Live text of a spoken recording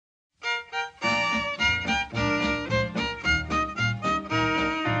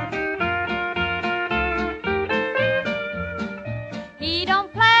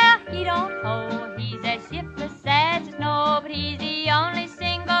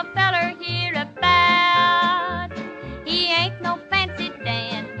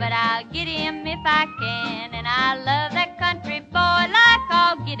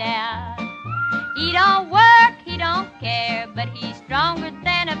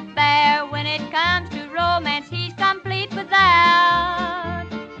it comes to romance, he's complete without.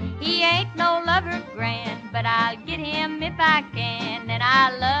 He ain't no lover grand, but I'll get him if I can. And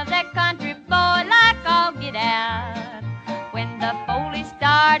I love that country boy like all get out. When the Foley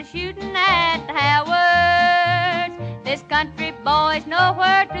started shooting at the Howards, this country boy's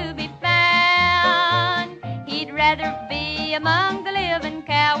nowhere to be found. He'd rather be among the living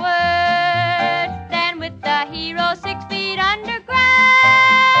cowards than with the hero 6 feet underground.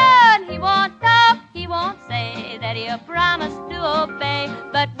 He won't talk, he won't say that he'll promise to obey,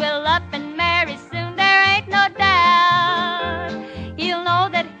 but we'll up and marry soon, there ain't no doubt. He'll know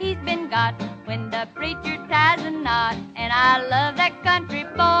that he's been got when the preacher ties a knot, and I love that country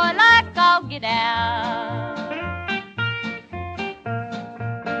boy like all get out.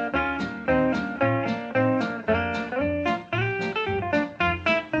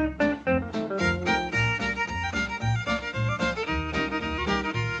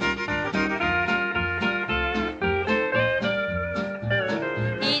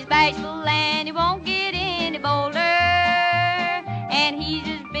 He's bashful and he won't get any bolder, and he's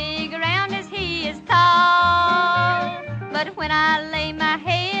as big around as he is tall. But when I lay my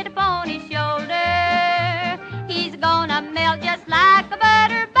head upon his shoulder, he's gonna melt just like a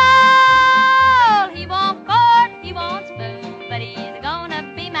butterball. He won't court, he won't spoon, but he's gonna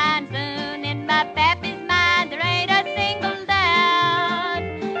be mine soon. In my pappy's mind there ain't a single doubt.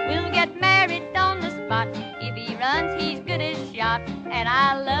 We'll get married on the spot. If he runs, he's good as shot, and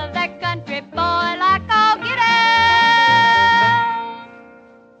I love that country boy like